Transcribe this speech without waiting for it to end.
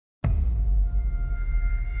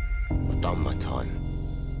I've done my time.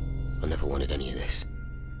 I never wanted any of this.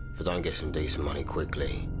 If I don't get some decent money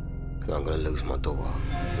quickly, then I'm gonna lose my daughter.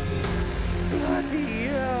 Bloody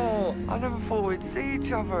hell! I never thought we'd see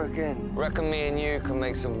each other again. Reckon me and you can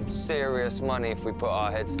make some serious money if we put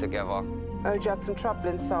our heads together. Heard you had some trouble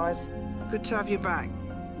inside. Good to have you back.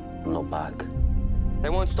 I'm not back. They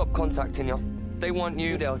won't stop contacting you. If they want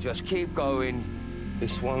you, they'll just keep going.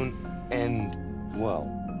 This won't end well.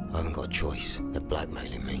 I haven't got a choice. They're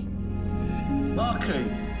blackmailing me. Marky,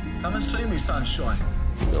 come and see me, sunshine.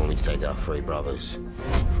 They want me to take out 3 brothers,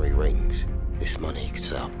 3 rings. This money could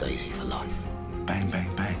set up Daisy for life. Bang,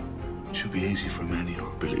 bang, bang. Should be easy for a man of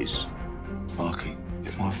your abilities. Marky,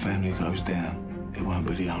 if my family goes down, it won't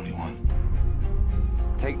be the only one.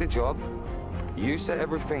 Take the job, you set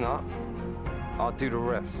everything up, I'll do the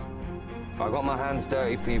rest. I got my hands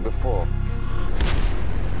dirty for you before.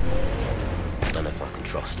 I don't know if I can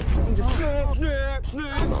trust him.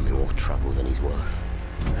 He might be more trouble than he's worth.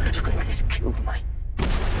 You're gonna get killed, mate.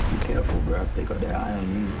 Be careful, bruv. They got their eye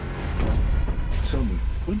on you. Tell me,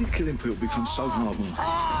 when did killing people become so hard?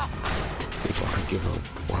 If I could give up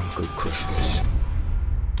one good Christmas,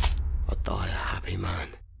 I'd die a happy man.